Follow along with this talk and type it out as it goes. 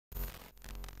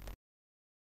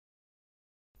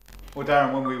Well,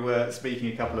 Darren, when we were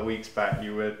speaking a couple of weeks back,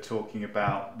 you were talking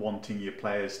about wanting your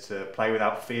players to play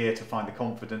without fear, to find the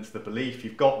confidence, the belief.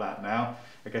 You've got that now.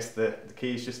 I guess the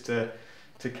key is just to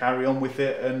carry on with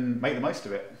it and make the most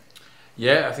of it.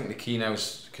 Yeah, I think the key now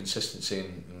is consistency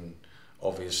and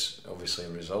obviously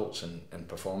results and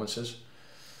performances.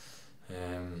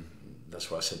 That's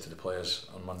what I said to the players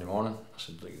on Monday morning. I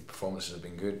said, look, performances have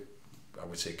been good. I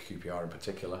would say QPR in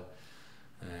particular.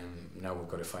 Now we've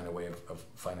got to find a way of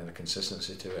finding a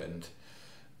consistency to it, and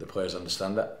the players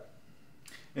understand that.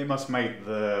 It must make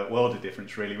the world of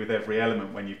difference, really, with every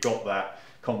element. When you've got that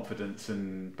confidence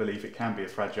and belief, it can be a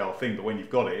fragile thing, but when you've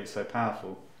got it, it's so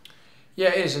powerful. Yeah,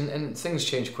 it is, and things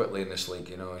change quickly in this league.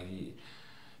 You know, you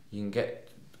can get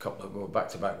a couple of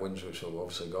back-to-back wins, which we've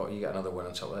obviously got. You get another win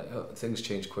on top of that. Things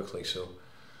change quickly, so.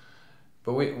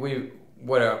 But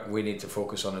what we need to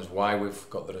focus on is why we've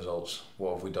got the results.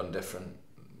 What have we done different?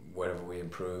 Where have we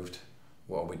improved?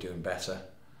 What are we doing better?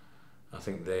 I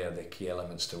think they are the key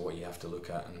elements to what you have to look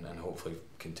at and hopefully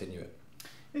continue it.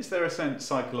 Is there a sense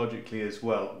psychologically as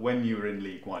well, when you were in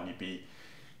League One, you'd be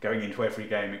going into every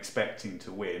game expecting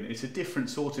to win? It's a different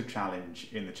sort of challenge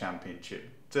in the Championship.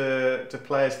 To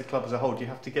players, the club as a whole, do you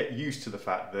have to get used to the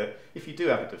fact that if you do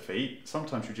have a defeat,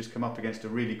 sometimes you just come up against a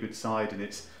really good side and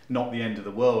it's not the end of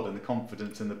the world, and the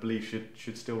confidence and the belief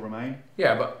should still remain?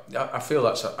 Yeah, but I feel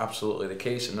that's absolutely the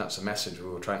case, and that's a message we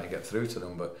were trying to get through to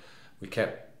them, but we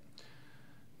kept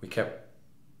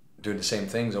doing the same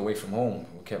things away from home.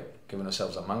 We kept giving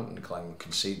ourselves a mountain to climb,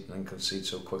 concede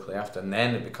so quickly after, and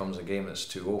then it becomes a game that's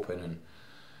too open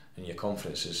and your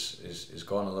confidence is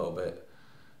gone a little bit.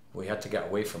 We had to get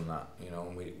away from that, you know,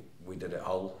 and we did it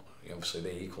Hull. Obviously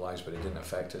they equalised, but it didn't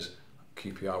affect us.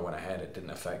 QPR went ahead, it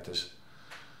didn't affect us.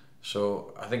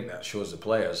 So I think that shows the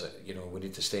players that, you know, we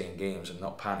need to stay in games and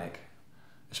not panic,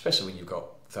 especially when you've got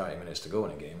 30 minutes to go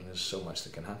in a game and there's so much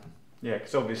that can happen. Yeah,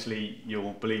 because obviously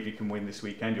you'll believe you can win this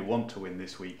weekend, you'll want to win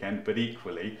this weekend, but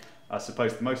equally, I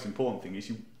suppose the most important thing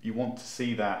is you want to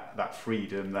see that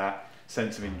freedom, that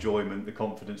sense of enjoyment, the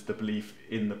confidence, the belief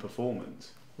in the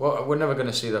performance. Well, we're never going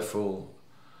to see their full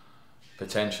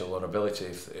potential or ability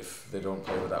if they don't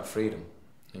play with that freedom,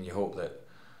 and you hope that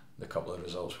the couple of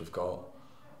results we've got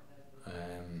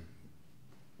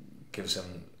gives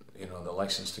them, you know, the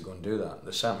license to go and do that.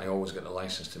 They certainly always get the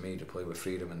license to me to play with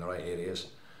freedom in the right areas,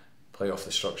 play off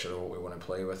the structure of what we want to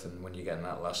play with, and when you get in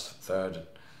that last third,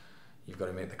 you've got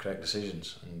to make the correct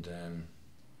decisions. And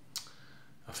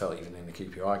I felt even in the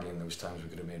QPR game there was times we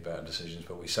could have made better decisions,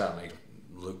 but we certainly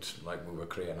looked like we were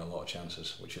creating a lot of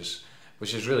chances, which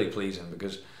is really pleasing,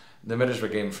 because the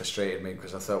Middlesbrough game frustrated me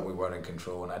because I thought we were in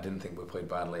control and I didn't think we played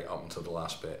badly up until the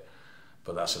last bit.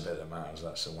 But that's the bit that matters.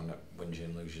 That's the one that wins you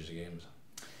and loses you games.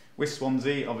 With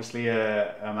Swansea, obviously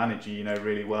a manager you know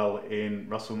really well in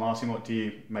Russell Martin. What do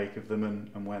you make of them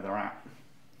and where they're at?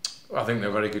 Well, I think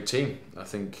they're a very good team. I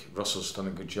think Russell's done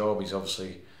a good job. He's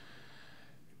obviously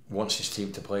wants his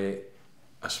team to play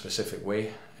a specific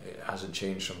way. It hasn't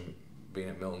changed from being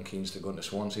at Milton Keynes to going to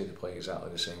Swansea. They play exactly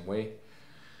the same way.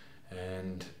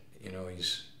 And you know,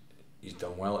 he's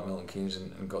done well at Milton Keynes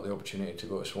and got the opportunity to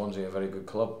go to Swansea, a very good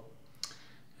club.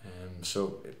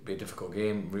 So it'd be a difficult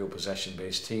game, real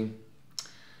possession-based team.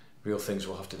 Real things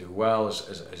we'll have to do well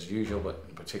as usual, but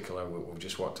in particular we've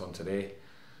just worked on today.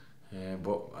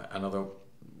 But another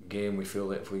game we feel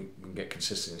that if we can get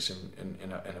consistency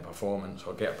in a performance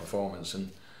or get a performance, and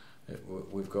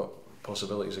we've got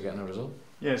possibilities of getting a result.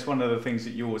 Yeah, it's one of the things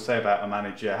that you always say about a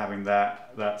manager having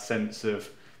that sense of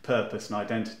purpose and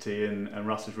identity, and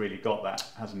Russ has really got that,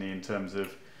 hasn't he, in terms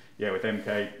of, yeah, with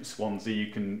MK Swansea,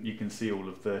 you can see all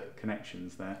of the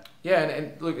connections there. Yeah,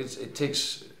 and look, it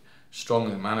takes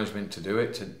strong management to do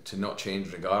it, to not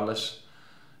change regardless.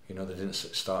 You know, they didn't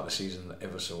start the season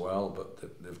ever so well,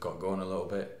 but they've got going a little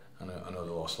bit. I know they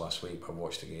lost last week. I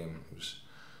watched the game. It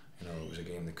was a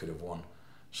game they could have won.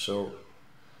 So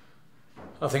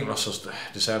I think Russell's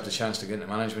deserved a chance to get into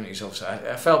management. He's obviously,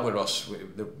 I felt with Russ,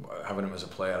 having him as a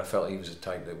player, I felt he was a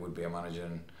type that would be a manager,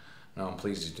 and now I'm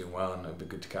pleased he's doing well, and it'd be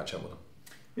good to catch up with him.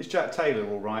 Is Jack Taylor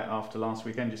all right after last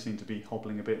weekend? Just seemed to be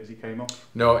hobbling a bit as he came off.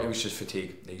 No, it was just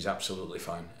fatigue. He's absolutely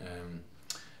fine.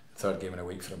 Third game in a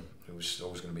week for him. It was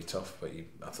always going to be tough, but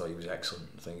I thought he was excellent.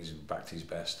 I think he's back to his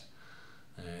best.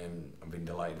 I've been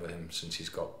delighted with him since he's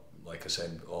got, like I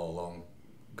said all along,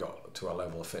 got to a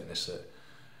level of fitness that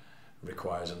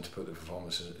requires him to put the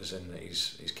performances in that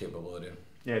he's capable of doing.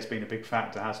 Yeah, it's been a big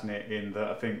factor, hasn't it, in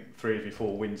that I think 3 of your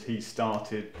 4 wins he's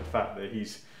started, the fact that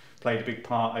he's played a big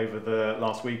part over the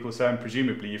last week or so, and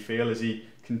presumably you feel as he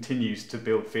continues to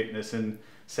build fitness and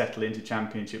settle into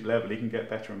Championship level, he can get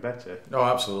better and better. No,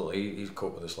 absolutely. He's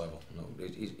coped with this level. No,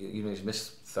 he's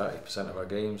missed 30% of our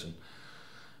games, and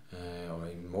or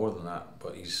even more than that.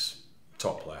 But he's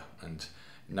top player, and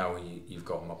now you've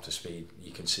got him up to speed.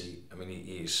 You can see. I mean,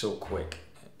 he is so quick.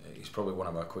 He's probably one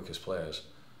of our quickest players,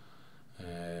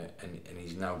 and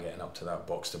he's now getting up to that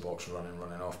box to box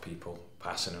running off people,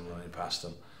 passing and running past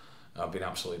them. I've been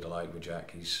absolutely delighted with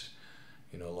Jack. He's,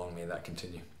 long may that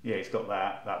continue. Yeah, he's got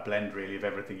that blend really of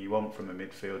everything you want from a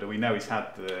midfielder. We know he's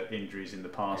had the injuries in the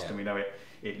past, and we know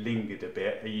it lingered a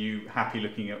bit. Are you happy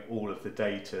looking at all of the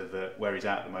data that where he's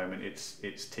at the moment?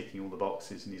 It's ticking all the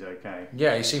boxes and he's okay.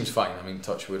 Yeah, he seems fine. I mean,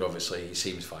 touch wood, obviously, he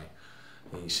seems fine.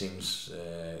 He seems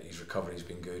his recovery's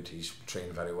been good. He's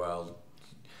trained very well.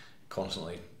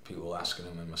 Constantly, people asking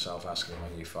him and myself asking him,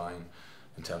 "Are you fine?"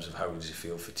 In terms of how does he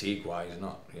feel fatigue-wise?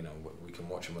 Not, we can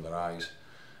watch him with our eyes.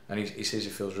 And he says he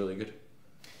feels really good.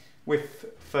 With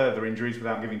further injuries,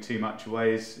 without giving too much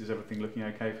away, is everything looking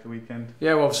okay for the weekend?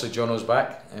 Yeah, well, obviously Jono's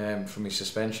back from his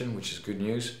suspension, which is good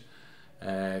news.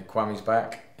 Kwame's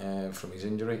back from his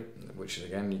injury, which is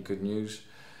again good news.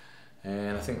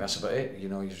 And I think that's about it.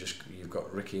 You've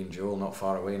got Ricky and Joel not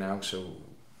far away now, so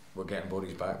we're getting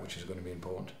bodies back, which is going to be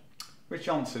important. With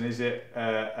Johnson, is it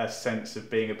a sense of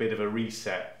being a bit of a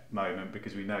reset moment,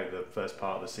 because we know the first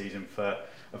part of the season for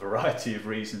a variety of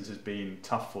reasons has been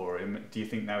tough for him? Do you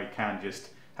think now he can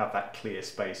just have that clear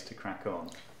space to crack on?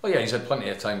 Well, yeah, he's had plenty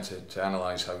of time to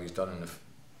analyse how he's done in the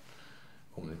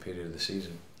opening period of the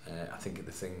season. I think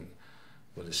the thing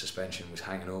with the suspension was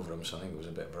hanging over him, so I think it was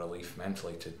a bit of a relief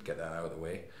mentally to get that out of the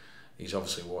way. He's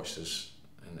obviously watched us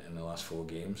in the last 4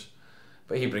 games,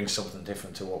 but he brings something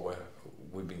different to what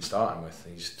we've been starting with.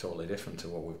 He's totally different to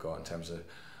what we've got in terms of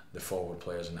the forward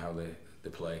players and how they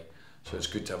play. So it's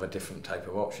good to have a different type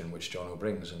of option, which Jono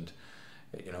brings, and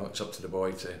it's up to the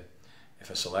boy to,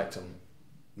 if I select him,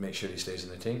 make sure he stays in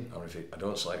the team, or if I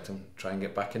don't select him, try and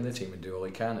get back in the team and do all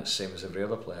he can. It's the same as every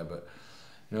other player, but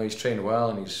he's trained well,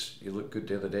 and he looked good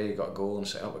the other day. He got a goal and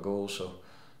set up a goal, so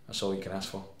that's all you can ask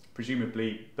for.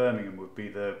 Presumably Birmingham would be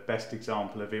the best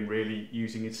example of him really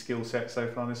using his skill set so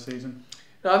far this season.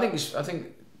 No, I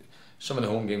think some of the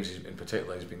home games in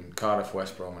particular has been Cardiff,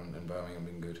 West Brom and Birmingham have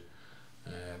been good,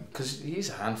 because he's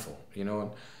a handful,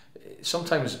 and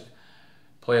sometimes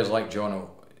players like Jono,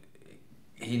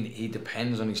 he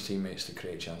depends on his teammates to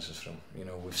create chances for him.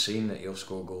 We've seen that he'll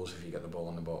score goals if you get the ball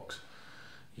in the box.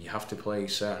 You have to play in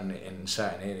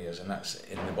certain areas, and that's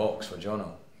in the box for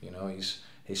Jono.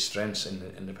 His strength's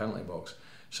in the penalty box.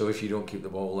 So if you don't keep the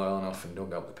ball well enough and don't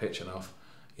get up the pitch enough,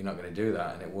 you're not going to do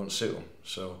that, and it won't suit him.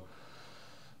 So,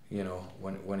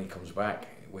 when he comes back,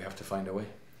 we have to find a way.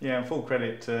 Yeah, and full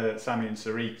credit to Sami and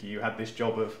Sariki. You had this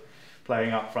job of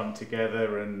playing up front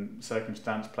together, and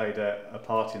circumstance played a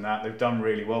part in that. They've done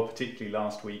really well, particularly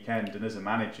last weekend, and as a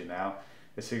manager now,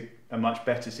 it's a much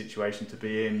better situation to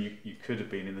be in. You could have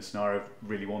been in the scenario of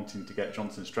really wanting to get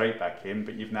Johnson straight back in,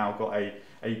 but you've now got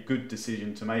a good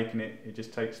decision to make, and it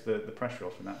just takes the pressure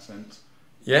off in that sense.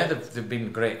 Yeah, they've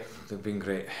been great. They've been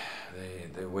great.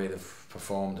 The way they've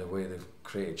performed, the way they've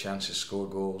created chances,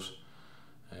 scored goals.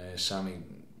 Sami,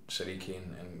 Sariki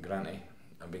and Granty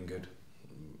have been good,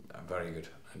 very good.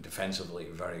 And defensively,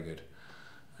 very good.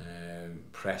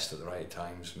 Pressed at the right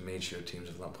times, made sure teams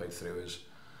have not played through us.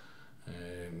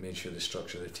 Made sure the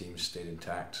structure of the team stayed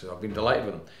intact. So I've been delighted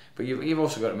with them. But you've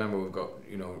also got to remember, we've got,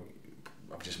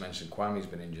 I've just mentioned Kwame's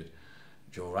been injured.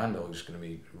 Joe Randall, who's going to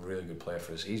be a really good player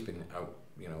for us, he's been out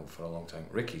for a long time.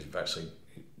 Ricky's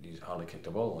he's hardly kicked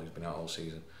a ball. He's been out all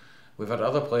season. We've had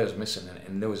other players missing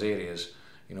in those areas,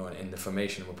 in the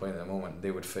formation we're playing at the moment.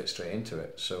 They would fit straight into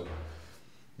it. So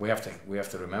we have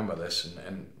to remember this,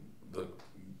 and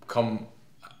come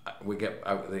we get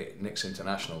out of the next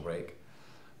international break,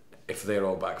 if they're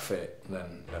all back fit,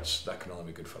 then that can only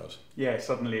be good for us. Yeah,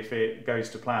 suddenly if it goes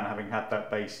to plan, having had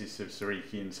that basis of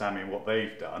Sariki and Sami and what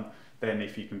they've done, then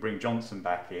if you can bring Johnson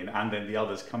back in, and then the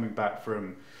others coming back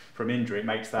from injury, it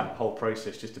makes that whole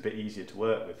process just a bit easier to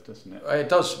work with, doesn't it? It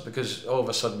does, because all of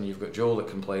a sudden you've got Joel that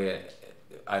can play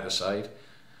either side.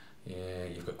 Yeah,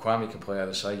 you've got Kwame can play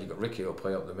either side. You've got Ricky will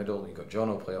play up the middle. You've got John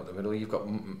will play up the middle. You've got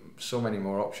so many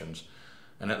more options,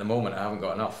 and at the moment I haven't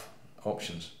got enough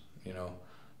options.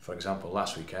 For example,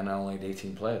 last weekend I only had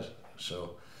 18 players,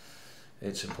 so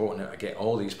it's important that I get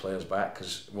all these players back,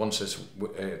 because once this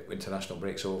international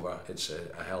break's over, it's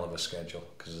a hell of a schedule,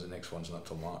 because the next one's not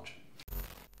till March.